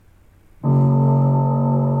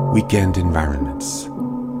Weekend environments,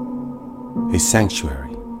 a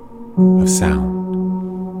sanctuary of sound.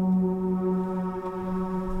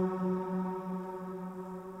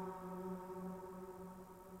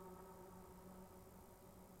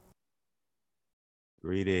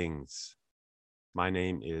 Greetings. My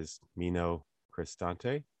name is Mino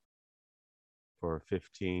Christante. For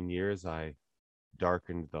 15 years, I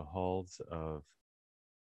darkened the halls of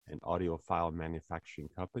an audiophile manufacturing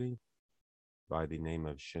company by the name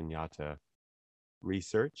of Shinyata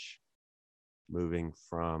Research, moving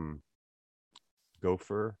from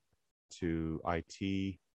gopher to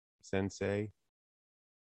IT sensei,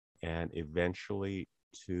 and eventually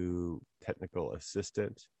to technical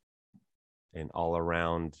assistant, an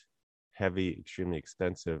all-around heavy, extremely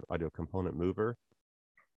expensive audio component mover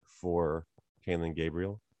for Kaylin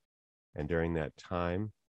Gabriel. And during that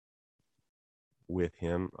time with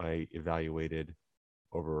him, I evaluated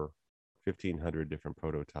over 1,500 different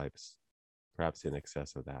prototypes, perhaps in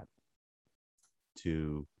excess of that,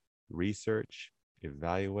 to research,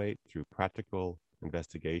 evaluate through practical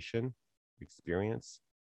investigation, experience,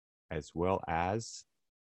 as well as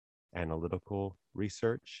analytical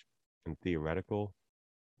research and theoretical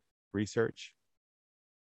research,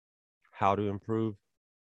 how to improve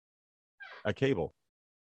a cable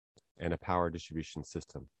and a power distribution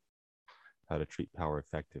system, how to treat power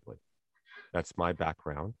effectively. That's my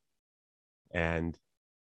background. And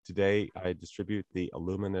today I distribute the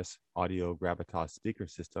Aluminous audio Gravitas speaker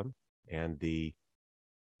system and the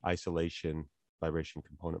isolation vibration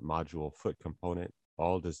component module foot component,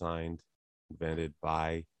 all designed, invented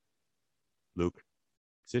by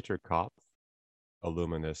Zitterkopf,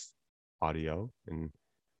 Aluminous audio. And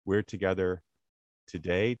we're together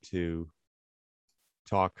today to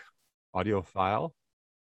talk audiophile.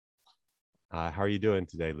 How are you doing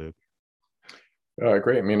today, Luke?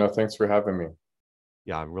 Great, Mino. Thanks for having me.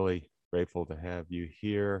 Yeah, I'm really grateful to have you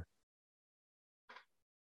here.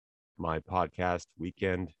 My podcast,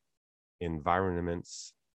 Weekend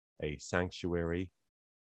Environments, a Sanctuary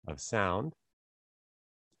of Sound.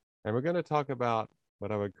 And we're going to talk about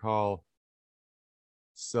what I would call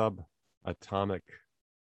subatomic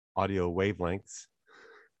audio wavelengths,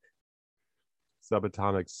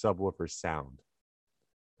 subatomic subwoofer sound,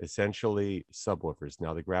 essentially subwoofers.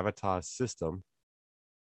 Now, the Gravitas system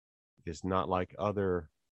is not like other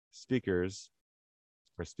speakers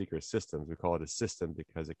or speaker systems. We call it a system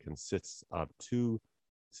because it consists of two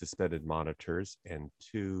suspended monitors and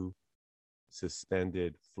two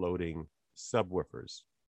suspended floating subwoofers.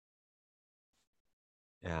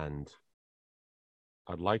 And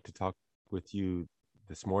I'd like to talk with you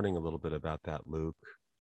this morning a little bit about that, Luke.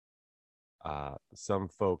 Some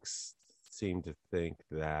folks seem to think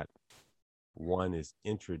that one is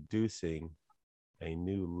introducing a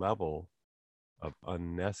new level of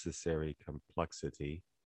unnecessary complexity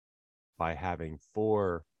by having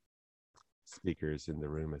four speakers in the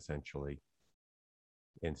room, essentially,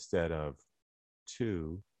 instead of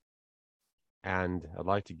two. And I'd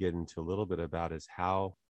like to get into a little bit about is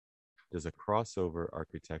how does a crossover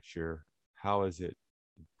architecture, how is it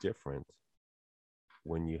different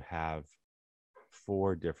when you have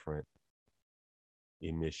four different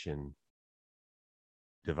emission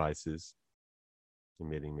devices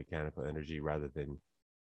emitting mechanical energy rather than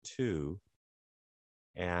two?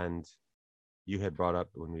 And you had brought up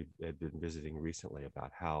when we had been visiting recently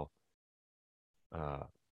about how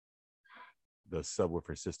the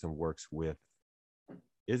subwoofer system works with,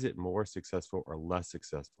 is it more successful or less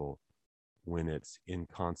successful when it's in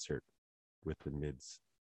concert with the mids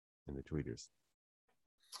and the tweeters?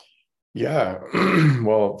 Yeah,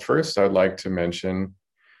 well, first I'd like to mention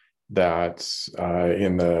that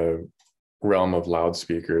in the realm of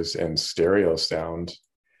loudspeakers and stereo sound,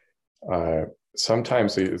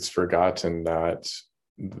 sometimes it's forgotten that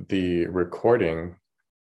the recording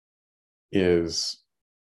is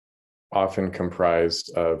often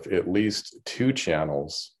comprised of at least two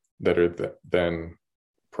channels that are then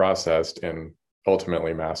processed and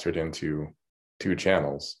ultimately mastered into two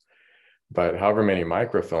channels. But however many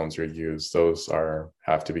microphones are used, those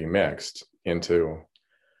have to be mixed into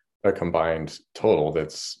a combined total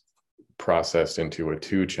that's processed into a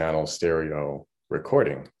two-channel stereo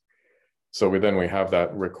recording. So we have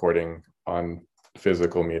that recording on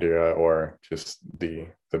physical media or just the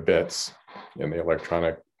bits in the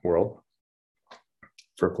electronic world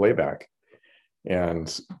for playback.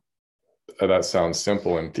 And that sounds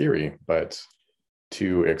simple in theory, but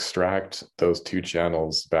to extract those two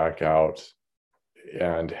channels back out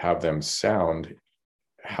and have them sound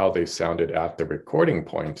how they sounded at the recording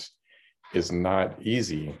point is not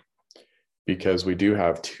easy, because we do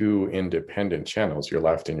have two independent channels, your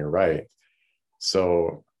left and your right.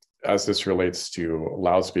 So as this relates to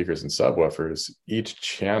loudspeakers and subwoofers, each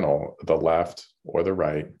channel, the left or the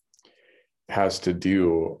right, has to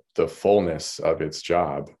do the fullness of its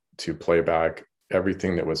job to play back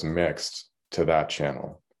everything that was mixed to that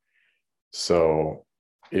channel. So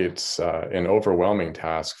it's an overwhelming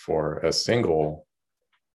task for a single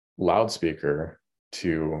loudspeaker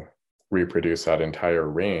to reproduce that entire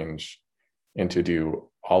range and to do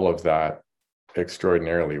all of that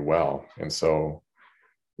extraordinarily well. And so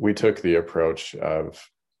we took the approach of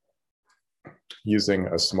using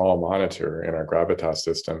a small monitor in our Gravitas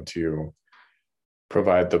system to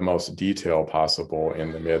provide the most detail possible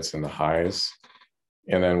in the mids and the highs.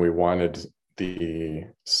 And then we wanted the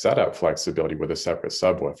setup flexibility with a separate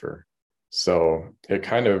subwoofer. So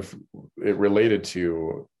it related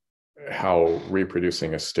to how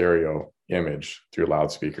reproducing a stereo image through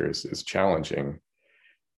loudspeakers is challenging.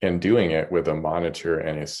 And doing it with a monitor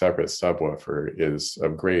and a separate subwoofer is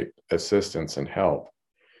of great assistance and help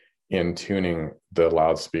in tuning the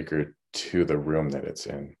loudspeaker to the room that it's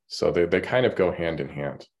in. So they kind of go hand in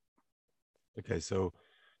hand. Okay, so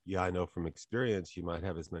yeah, I know from experience, you might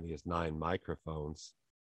have as many as 9 microphones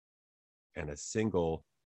and a single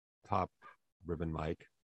top ribbon mic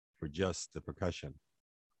for just the percussion.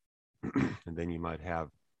 And then you might have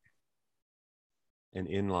an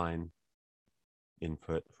inline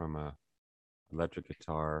input from a electric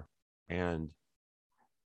guitar and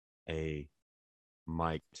a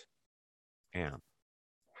mic'd amp,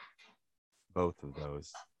 both of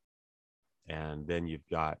those. And then you've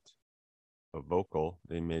got a vocal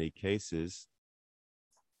in many cases,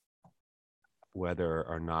 whether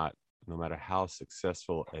or not, no matter how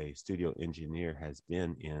successful a studio engineer has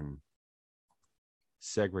been in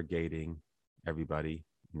segregating everybody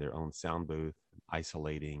in their own sound booth,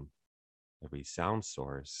 isolating every sound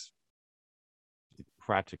source, it's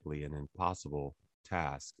practically an impossible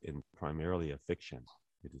task in primarily a fiction.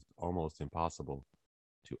 It is almost impossible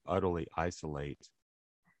to utterly isolate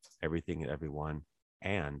everything and everyone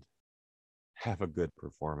and have a good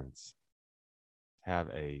performance, have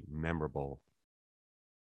a memorable,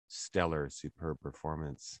 stellar, superb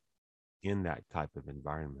performance in that type of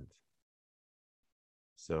environment.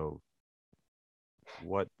 So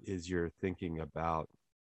what is your thinking about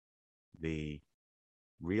the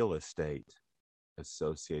real estate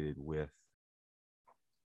associated with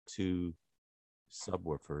 2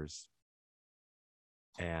 subwoofers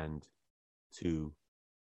and 2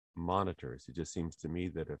 monitors? It just seems to me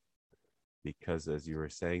that because, as you were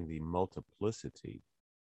saying, the multiplicity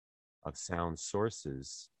of sound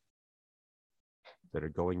sources that are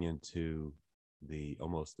going into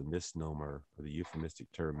almost the misnomer or the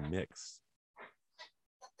euphemistic term mix,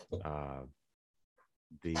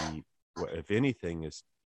 if anything is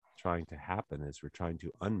trying to happen is we're trying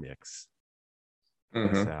to unmix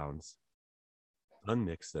the sounds,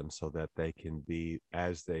 unmix them so that they can be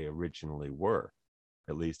as they originally were,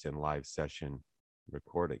 at least in live session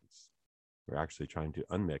recordings. We're actually trying to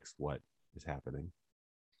unmix what is happening.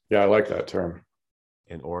 Yeah, I like that term.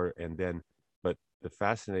 But the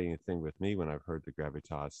fascinating thing with me when I've heard the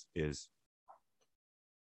Gravitas is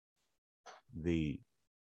the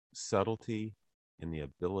subtlety and the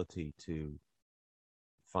ability to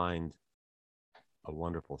find a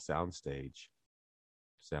wonderful soundstage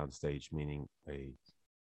meaning the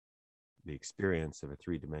experience of a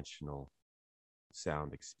 3-dimensional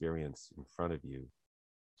sound experience in front of you,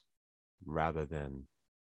 rather than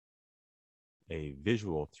a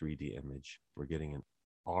visual 3D image. We're getting an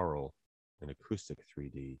aural, an acoustic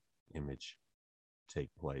 3D image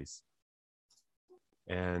take place.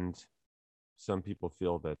 And some people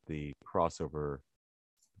feel that the crossover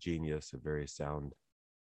genius of various sound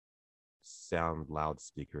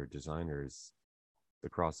loudspeaker designers, the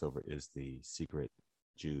crossover is the secret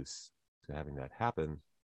juice to having that happen.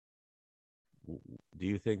 Do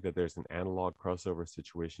you think that there's an analog crossover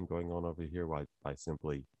situation going on over here by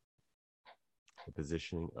simply the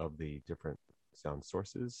positioning of the different sound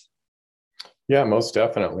sources? Yeah, most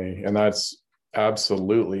definitely. And that's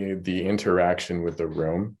absolutely the interaction with the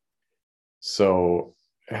room. So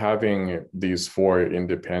having these 4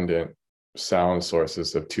 independent sound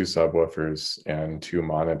sources of 2 subwoofers and 2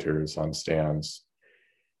 monitors on stands,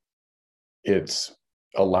 it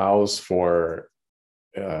allows for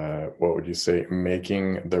what would you say,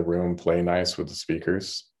 making the room play nice with the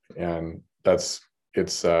speakers. And I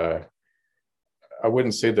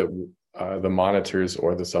wouldn't say that the monitors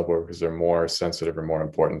or the subwoofers are more sensitive or more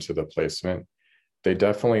important to the placement. They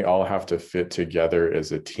definitely all have to fit together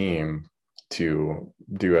as a team to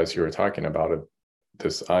do, as you were talking about,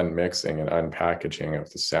 this unmixing and unpackaging of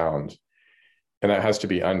the sound. And that has to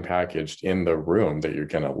be unpackaged in the room that you're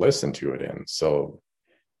going to listen to it in. So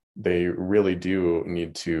they really do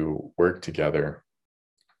need to work together,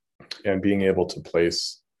 and being able to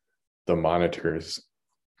place the monitors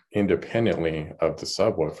independently of the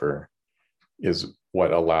subwoofer is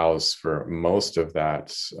what allows for most of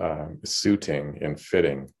that suiting and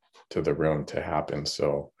fitting to the room to happen.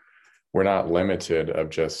 So we're not limited of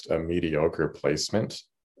just a mediocre placement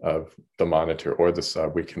of the monitor or the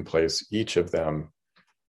sub. We can place each of them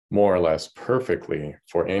more or less perfectly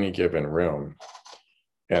for any given room.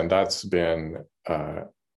 And that's been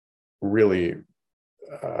really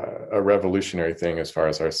a revolutionary thing as far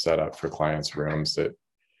as our setup for clients' rooms that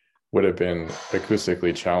would have been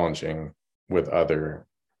acoustically challenging with other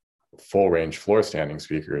full range floor standing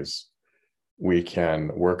speakers. We can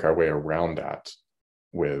work our way around that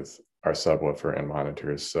with our subwoofer and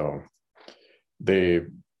monitors. So the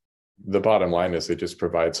bottom line is they just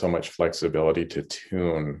provide so much flexibility to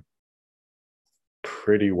tune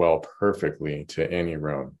pretty well perfectly to any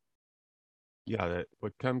room. Yeah,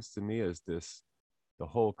 what comes to me is the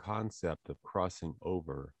whole concept of crossing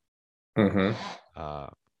over. Mm-hmm.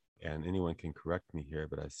 And anyone can correct me here,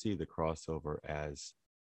 but I see the crossover as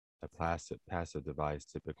a passive device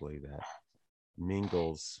typically that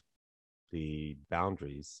mingles the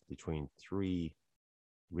boundaries between three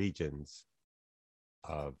regions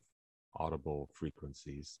of audible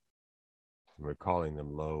frequencies. And we're calling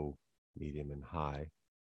them low, medium, and high.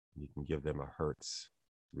 You can give them a hertz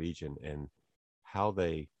region, and how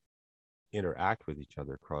they interact with each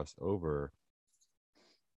other, cross over,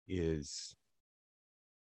 is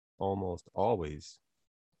almost always,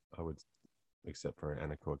 I would, except for an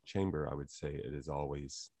anechoic chamber, I would say it is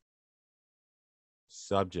always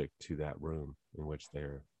subject to that room in which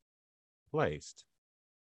they're placed.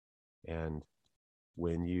 And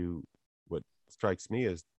what strikes me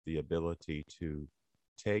is the ability to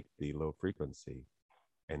take the low frequency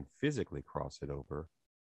and physically cross it over,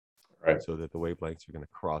 right, so that the wavelengths are going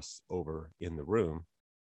to cross over in the room.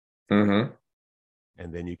 Mm-hmm.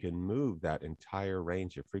 And then you can move that entire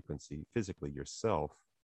range of frequency physically yourself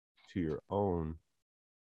to your own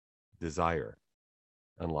desire,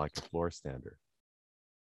 unlike a floor stander.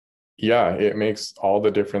 Yeah, it makes all the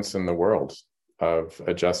difference in the world of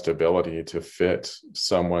adjustability to fit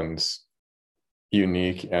someone's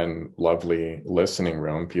unique and lovely listening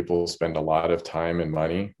room. People spend a lot of time and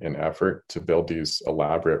money and effort to build these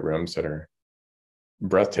elaborate rooms that are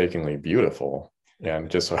breathtakingly beautiful, and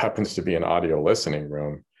just so happens to be an audio listening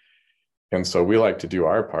room. And so we like to do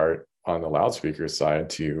our part on the loudspeaker side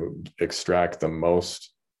to extract the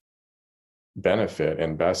most benefit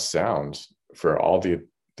and best sound for all the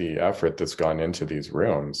effort that's gone into these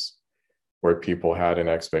rooms, where people had an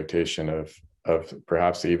expectation of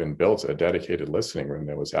perhaps they even built a dedicated listening room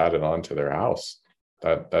that was added on to their house.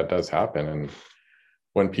 That does happen. And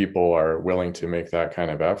when people are willing to make that kind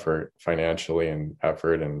of effort financially and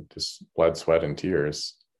effort and just blood, sweat, and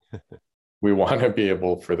tears, we want to be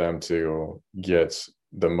able for them to get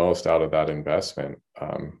the most out of that investment.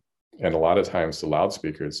 And a lot of times the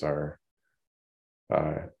loudspeakers are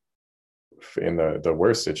in the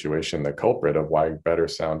worst situation, the culprit of why better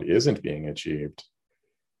sound isn't being achieved.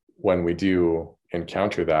 When we do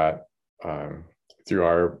encounter that through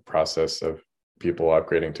our process of people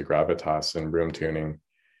upgrading to Gravitas and room tuning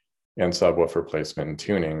and subwoofer placement and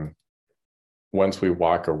tuning, once we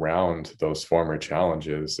walk around those former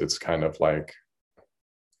challenges, it's kind of like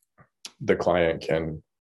the client can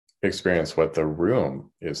experience what the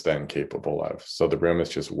room is then capable of. So the room is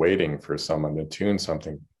just waiting for someone to tune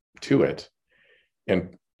something to it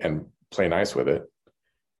and play nice with it.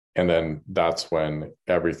 And then that's when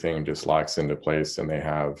everything just locks into place, and they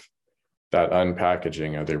have that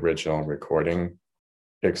unpackaging of the original recording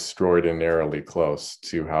extraordinarily close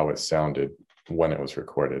to how it sounded when it was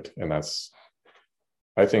recorded. And that's,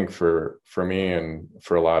 I think for me and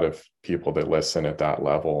for a lot of people that listen at that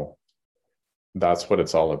level, that's what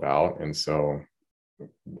it's all about. And so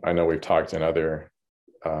I know we've talked in other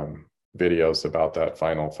videos about that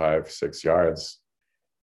final 5-6 yards,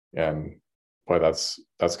 and boy, that's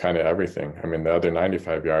kind of everything. I mean, the other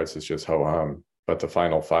 95 yards is just ho-hum, but the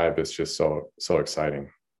final 5 is just so exciting.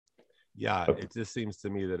 Yeah, it just seems to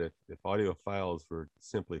me that if audiophiles were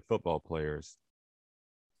simply football players,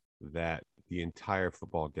 that the entire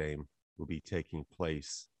football game will be taking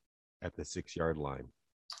place at the 6-yard line.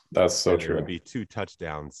 That's so true. There would be 2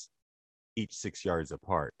 touchdowns each 6 yards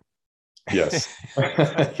apart. Yes.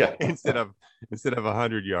 Yeah. Instead of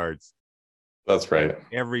 100 yards. That's right.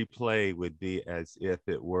 Every play would be as if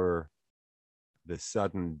it were the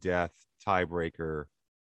sudden death tiebreaker,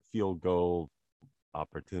 field goal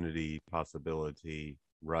opportunity, possibility,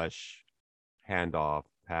 rush, handoff,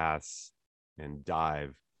 pass, and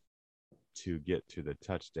dive to get to the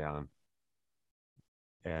touchdown.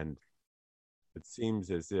 And it seems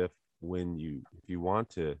as if if you want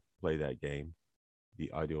to play that game,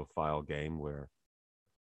 the audiophile game, where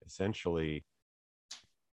essentially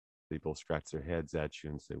people scratch their heads at you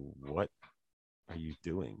and say, what are you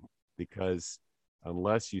doing? Because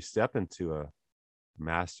unless you step into a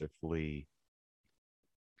masterfully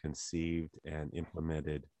conceived and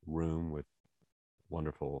implemented room with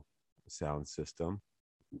wonderful sound system,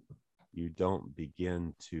 you don't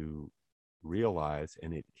begin to realize,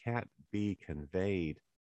 and it can't be conveyed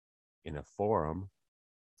in a forum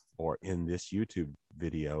or in this YouTube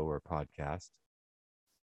video or podcast,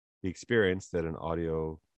 the experience that an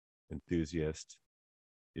audio enthusiast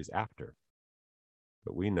is after.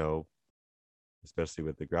 But we know, especially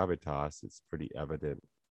with the Gravitas, it's pretty evident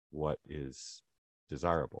what is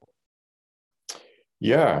desirable.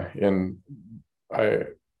 Yeah, and I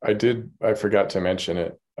forgot to mention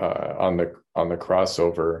it on the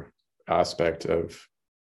crossover aspect of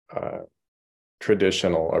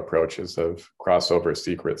traditional approaches of crossover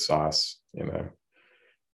secret sauce in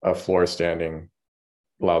a floor standing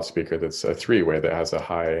loudspeaker that's a three-way that has a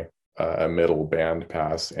high, a middle band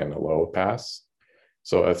pass and a low pass.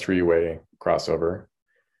 So a three-way crossover.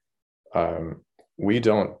 We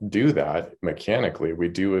don't do that mechanically. We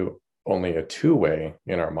do only a two-way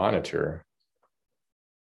in our monitor.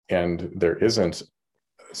 And there isn't,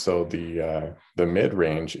 so the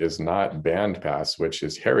mid-range is not band pass, which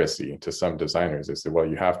is heresy to some designers. They say, well,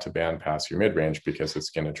 you have to band pass your mid-range because it's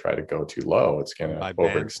going to try to go too low. It's going to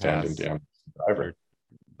overextend and damage the driver.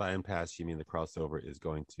 Band pass, you mean the crossover is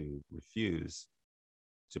going to refuse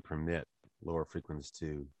to permit lower frequencies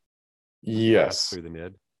to pass through the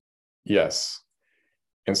mid? Yes.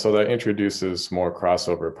 And so that introduces more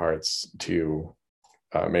crossover parts to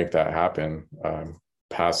make that happen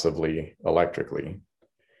passively electrically.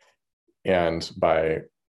 And by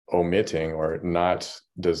omitting or not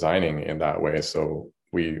designing in that way, so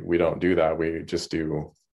we don't do that. We just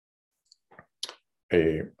do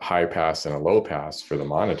a high pass and a low pass for the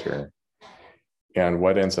monitor. And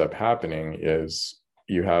what ends up happening is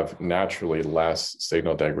you have naturally less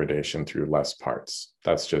signal degradation through less parts.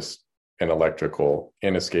 That's just an electrical,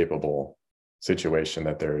 inescapable situation,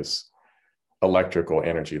 that there's electrical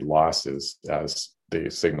energy losses as the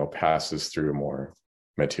signal passes through more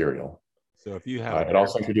material. So if you have it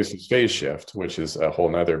also introduces phase shift, which is a whole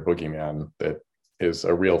nother boogeyman that is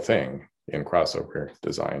a real thing in crossover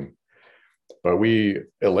design. But we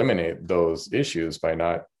eliminate those issues by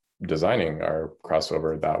not designing our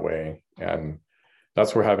crossover that way. And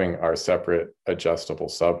that's where having our separate adjustable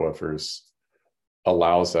subwoofers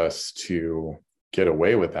allows us to get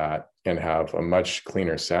away with that and have a much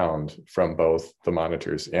cleaner sound from both the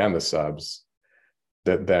monitors and the subs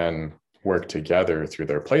that then work together through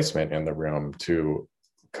their placement in the room to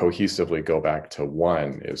cohesively go back to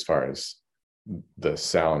one as far as the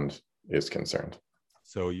sound is concerned.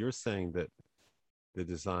 So you're saying that the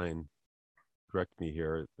design, correct me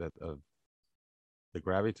here, that of the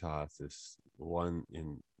Gravitas is one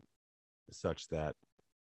in such that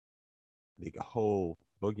the whole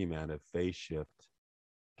boogeyman of phase shift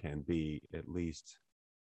can be at least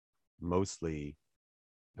mostly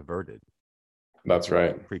averted. That's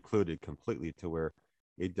right. Precluded completely, to where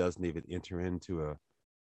it doesn't even enter into a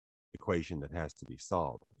equation that has to be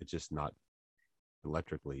solved. It's just not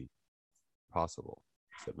electrically possible,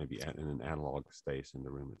 except maybe in an analog space in the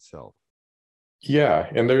room itself. Yeah,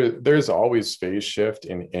 and there's always phase shift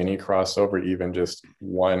in any crossover. Even just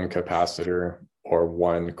one capacitor or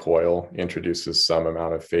one coil introduces some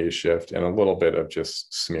amount of phase shift and a little bit of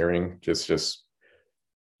just smearing. Just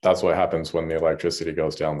that's what happens when the electricity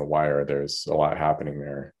goes down the wire. There's a lot happening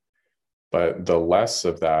there. But the less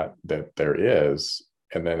of that there is,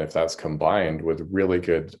 and then if that's combined with really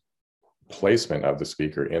good placement of the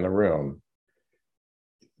speaker in the room,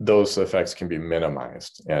 those effects can be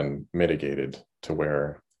minimized and mitigated to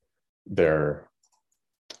where they're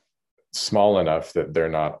small enough that they're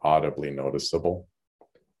not audibly noticeable.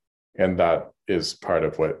 And that is part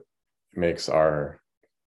of what makes our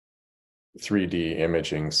 3D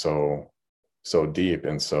imaging so deep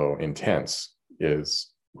and so intense,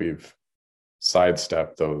 is we've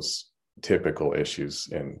sidestepped those typical issues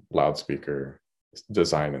in loudspeaker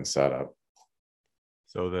design and setup.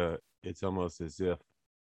 So it's almost as if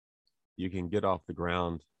you can get off the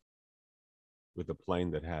ground with a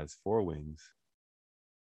plane that has four wings,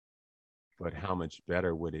 but how much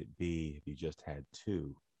better would it be if you just had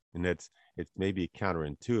two? And it's maybe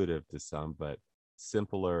counterintuitive to some, but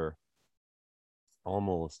simpler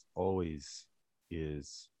almost always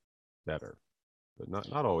is better. But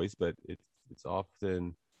not always, but it's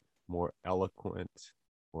often more eloquent,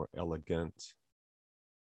 more elegant,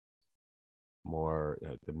 more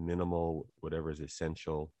the minimal, whatever is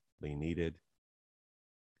essentially needed.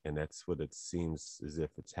 And that's what it seems as if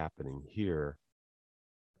it's happening here.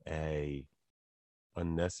 A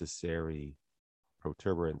unnecessary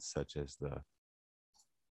protuberance such as the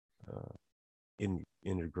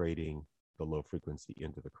integrating the low frequency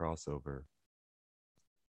into the crossover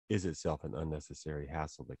is itself an unnecessary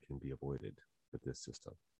hassle that can be avoided with this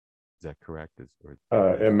system. Is that correct?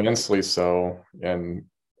 Immensely so. And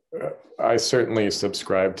I certainly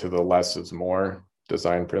subscribe to the less is more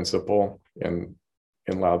design principle in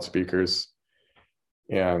loudspeakers.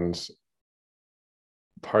 And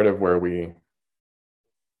part of where we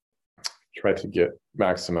try to get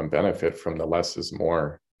maximum benefit from the less is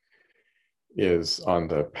more is on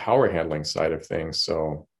the power handling side of things.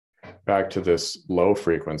 So back to this low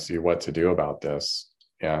frequency, what to do about this.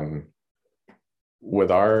 And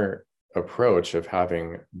with our approach of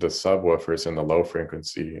having the subwoofers in the low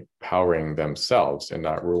frequency powering themselves and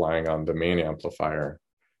not relying on the main amplifier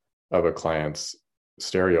of a client's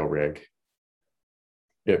stereo rig,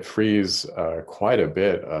 it frees quite a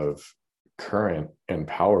bit of current and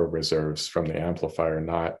power reserves from the amplifier,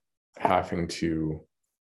 not having to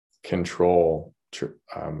control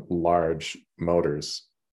large motors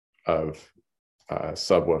of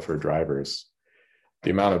subwoofer drivers.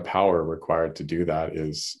 The amount of power required to do that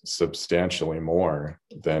is substantially more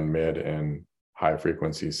than mid and high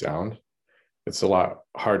frequency sound. It's a lot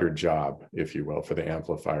harder job, if you will, for the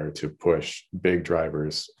amplifier to push big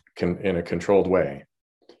drivers in a controlled way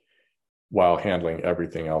while handling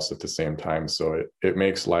everything else at the same time. So it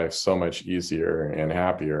makes life so much easier and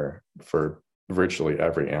happier for virtually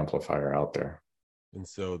every amplifier out there. And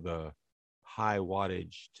so the high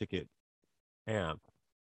wattage ticket amp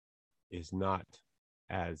is not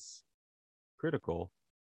as critical,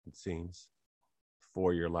 it seems,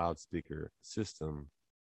 for your loudspeaker system,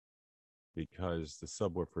 because the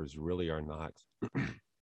subwoofers really are not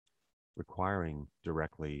requiring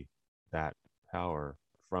directly that power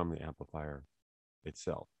from the amplifier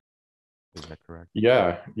itself. Is that correct?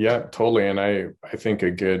 Yeah, totally. And I think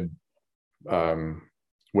a good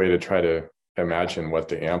way to try to imagine what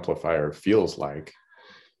the amplifier feels like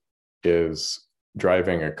is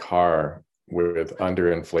driving a car with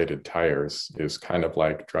underinflated tires is kind of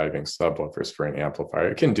like driving subwoofers for an amplifier.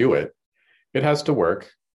 It can do it. It has to work,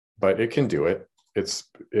 but it can do it.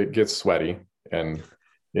 It gets sweaty and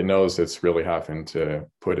it knows it's really having to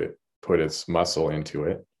put its muscle into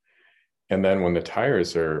it. And then when the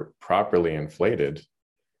tires are properly inflated,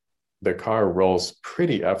 the car rolls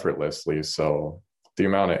pretty effortlessly. So the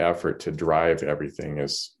amount of effort to drive everything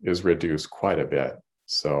is reduced quite a bit.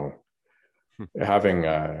 So having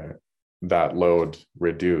that load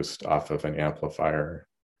reduced off of an amplifier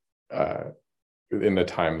in the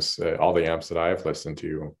times, all the amps that I've listened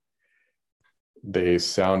to, they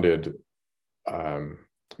sounded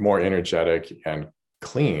more energetic and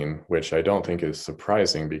clean, which I don't think is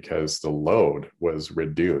surprising because the load was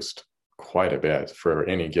reduced quite a bit for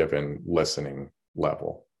any given listening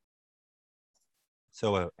level.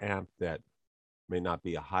 So an amp that may not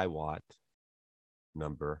be a high watt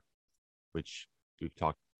number, which we've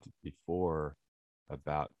talked before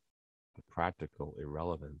about the practical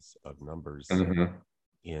irrelevance of numbers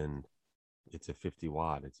in it's a 50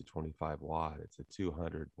 watt, it's a 25 watt, it's a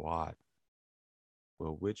 200 watt.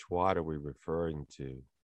 Well, which watt are we referring to?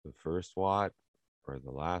 The first watt or the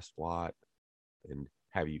last watt? And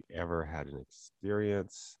have you ever had an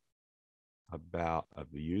experience of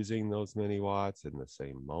using those many watts in the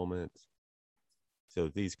same moment? So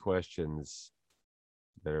these questions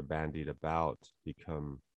that are bandied about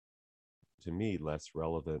become, to me, less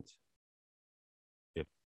relevant, if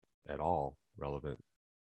at all relevant,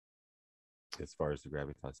 as far as the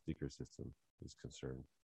Gravitas speaker system is concerned.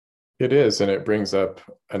 It is, and it brings up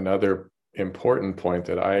another important point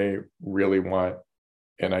that I really want,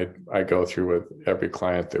 and I go through with every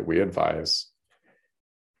client that we advise,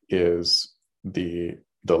 is the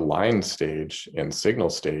line stage and signal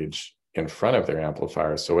stage in front of their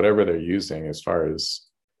amplifier. So whatever they're using as far as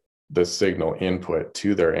the signal input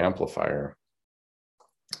to their amplifier,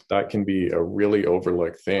 that can be a really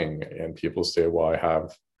overlooked thing. And people say, well, I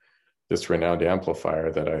have this renowned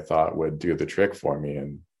amplifier that I thought would do the trick for me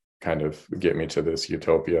and kind of get me to this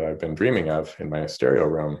utopia I've been dreaming of in my stereo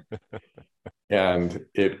room. And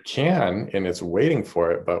it can, and it's waiting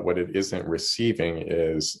for it, but what it isn't receiving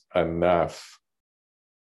is enough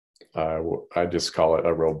I just call it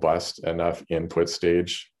a robust enough input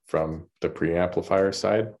stage from the preamplifier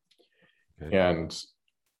side. Okay. And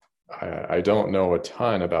I don't know a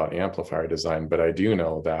ton about amplifier design, but I do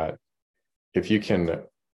know that if you can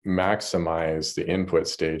maximize the input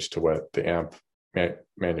stage to what the amp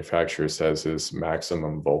manufacturer says is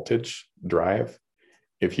maximum voltage drive,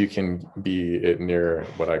 if you can be it near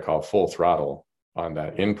what I call full throttle on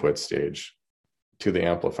that input stage to the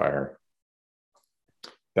amplifier,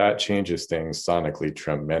 that changes things sonically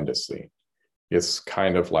tremendously. It's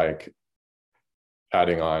kind of like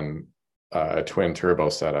adding on a twin turbo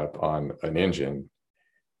setup on an engine.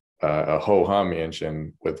 A ho-hum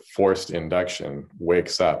engine with forced induction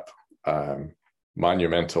wakes up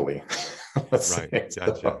monumentally. Right.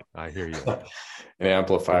 Gotcha. I hear you. An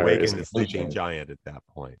amplifier is Awaken the sleeping giant at that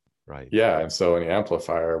point. Right. Yeah. And so an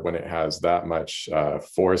amplifier, when it has that much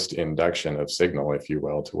forced induction of signal, if you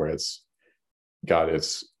will, to where it's got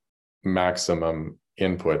its maximum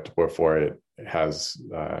input before it has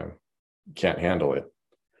can't handle it,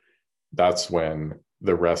 that's when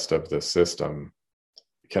the rest of the system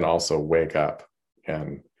can also wake up,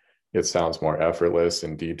 and it sounds more effortless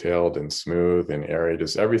and detailed and smooth and airy,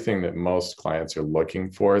 just everything that most clients are looking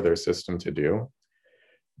for their system to do.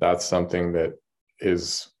 That's something that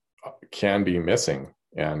can be missing.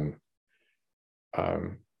 And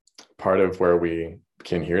part of where we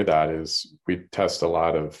can hear that is we test a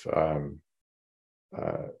lot of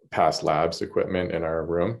past labs equipment in our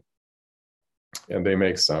room, and they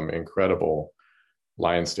make some incredible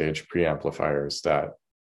line stage preamplifiers that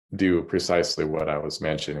do precisely what I was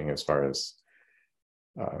mentioning as far as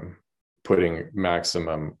putting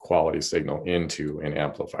maximum quality signal into an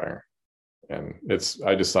amplifier. And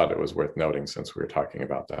I just thought it was worth noting since we were talking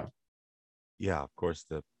about that. Yeah, of course,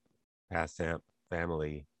 the Pass Amp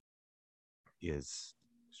family is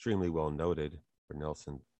extremely well noted for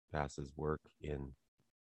Nelson Pass's work in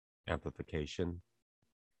amplification.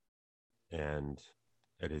 And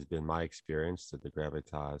it has been my experience that the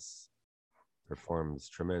Gravitas performs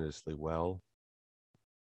tremendously well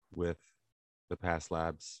with the Pass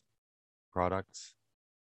Labs products,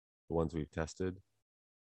 the ones we've tested.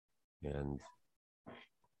 And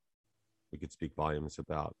we could speak volumes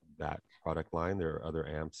about that product line. There are other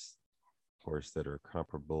amps, of course, that are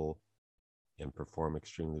comparable and perform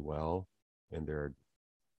extremely well. And there are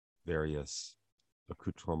various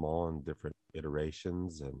accoutrements and different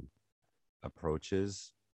iterations and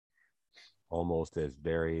approaches, almost as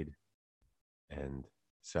varied and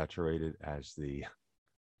saturated as the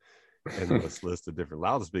endless list of different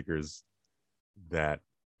loudspeakers that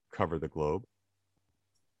cover the globe.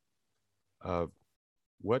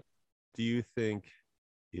 What do you think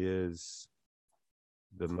is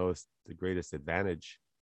the greatest advantage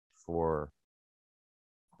for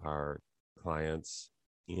our clients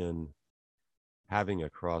in having a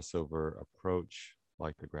crossover approach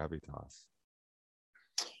like the Gravitas?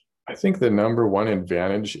 I think the number one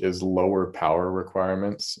advantage is lower power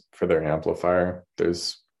requirements for their amplifier.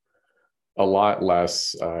 There's a lot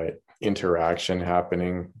less interaction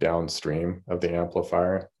happening downstream of the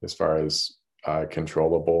amplifier as far as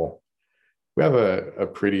controllable. We have a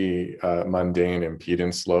pretty mundane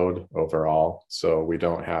impedance load overall, so we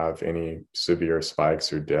don't have any severe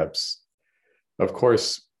spikes or dips. Of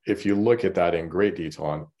course, if you look at that in great detail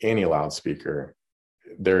on any loudspeaker,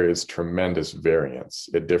 there is tremendous variance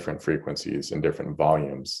at different frequencies and different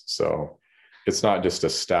volumes. So it's not just a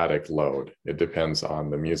static load. It depends on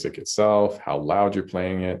the music itself, how loud you're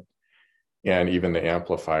playing it, and even the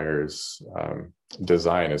amplifier's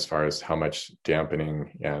design as far as how much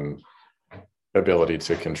dampening and ability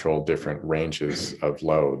to control different ranges of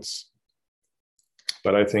loads.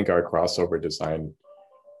 But I think our crossover design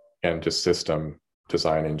and just system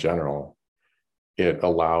design in general, it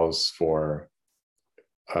allows for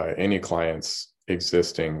any client's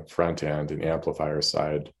existing front end and amplifier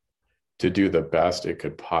side to do the best it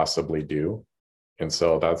could possibly do. And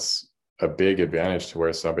so that's a big advantage to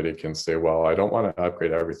where somebody can say, well, I don't want to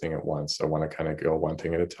upgrade everything at once. I want to kind of go one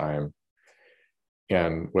thing at a time.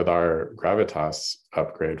 And with our Gravitas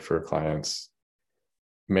upgrade for clients,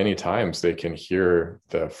 many times they can hear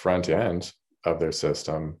the front end of their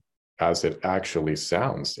system as it actually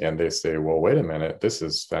sounds. And they say, well, wait a minute, this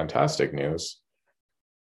is fantastic news.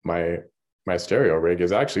 My stereo rig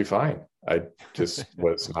is actually fine. I just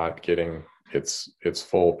was not getting its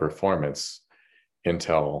full performance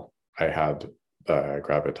until I had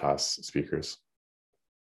Gravitas speakers.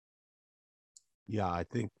 Yeah, I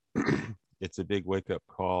think it's a big wake-up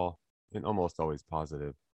call, and almost always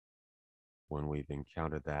positive when we've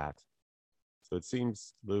encountered that. So it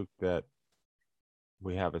seems, Luke, that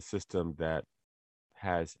we have a system that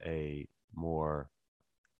has a more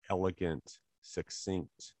elegant,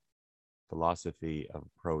 succinct philosophy of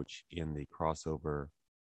approach in the crossover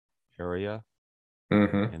area,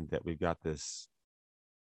 and that we've got this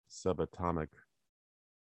subatomic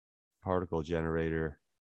particle generator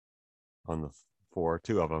on the floor,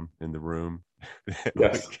 two of them in the room,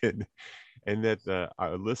 Yes. and that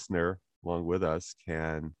our listener, along with us,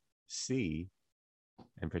 can see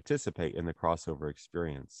and participate in the crossover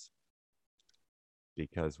experience,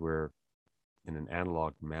 because we're in an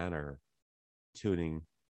analog manner tuning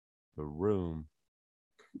the room,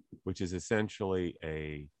 which is essentially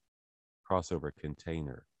a crossover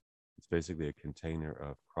container. It's basically a container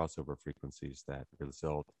of crossover frequencies that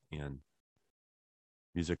result in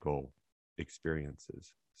musical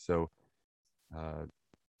experiences. So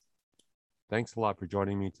thanks a lot for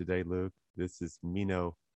joining me today, Luke. This is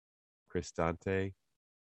Mino Christante,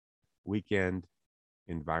 Weekend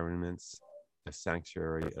Environments, a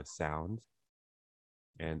Sanctuary of Sound.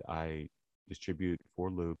 And I distribute for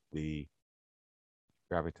Luke the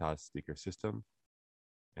Gravitas speaker system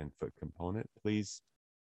and foot component. Please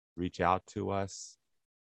reach out to us.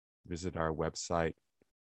 Visit our website,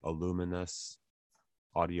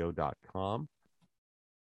 aluminous.audio.com.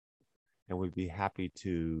 And we'd be happy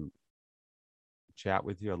to chat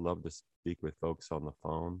with you. I'd love to speak with folks on the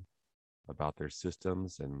phone about their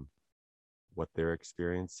systems and what they're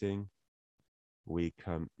experiencing. We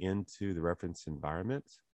come into the reference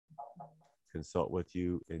environment, consult with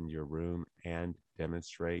you in your room, and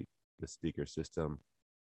demonstrate the speaker system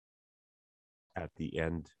at the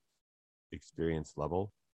end experience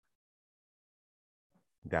level.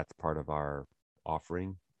 That's part of our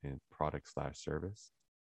offering and product/service.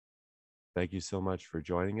 Thank you so much for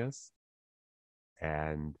joining us,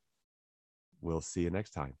 and we'll see you next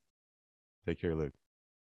time. Take care, Luke.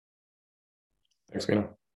 Thanks,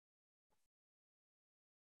 Mino.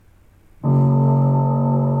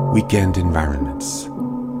 Weekend Environments,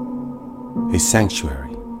 a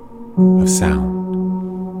sanctuary of sound.